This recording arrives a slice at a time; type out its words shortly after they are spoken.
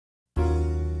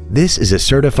This is a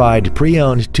certified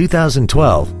pre-owned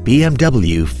 2012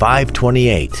 BMW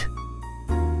 528.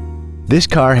 This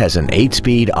car has an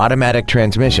 8-speed automatic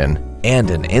transmission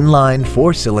and an inline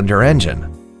 4-cylinder engine.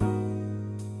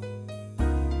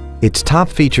 Its top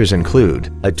features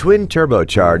include a twin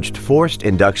turbocharged forced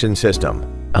induction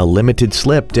system, a limited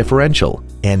slip differential,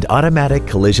 and automatic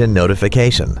collision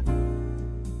notification.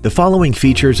 The following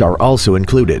features are also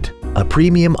included: a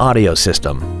premium audio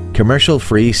system,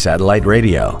 commercial-free satellite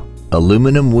radio,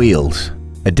 aluminum wheels,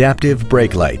 adaptive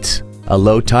brake lights, a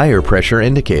low tire pressure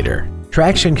indicator,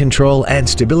 traction control and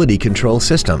stability control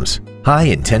systems,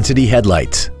 high-intensity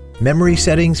headlights, memory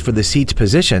settings for the seat's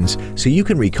positions so you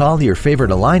can recall your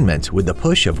favorite alignment with the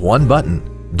push of one button,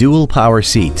 dual power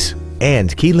seats,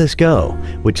 and keyless go,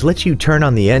 which lets you turn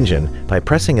on the engine by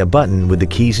pressing a button with the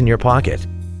keys in your pocket.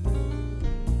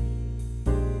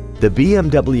 The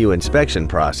BMW inspection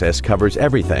process covers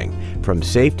everything from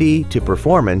safety to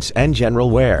performance and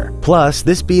general wear. Plus,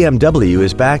 this BMW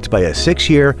is backed by a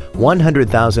 6-year,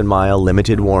 100,000-mile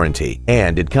limited warranty,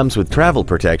 and it comes with travel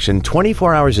protection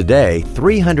 24 hours a day,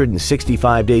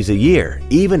 365 days a year,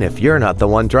 even if you're not the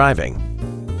one driving.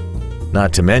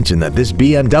 Not to mention that this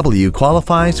BMW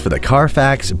qualifies for the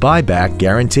Carfax buyback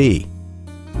guarantee.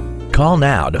 Call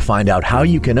now to find out how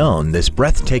you can own this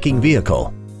breathtaking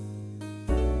vehicle.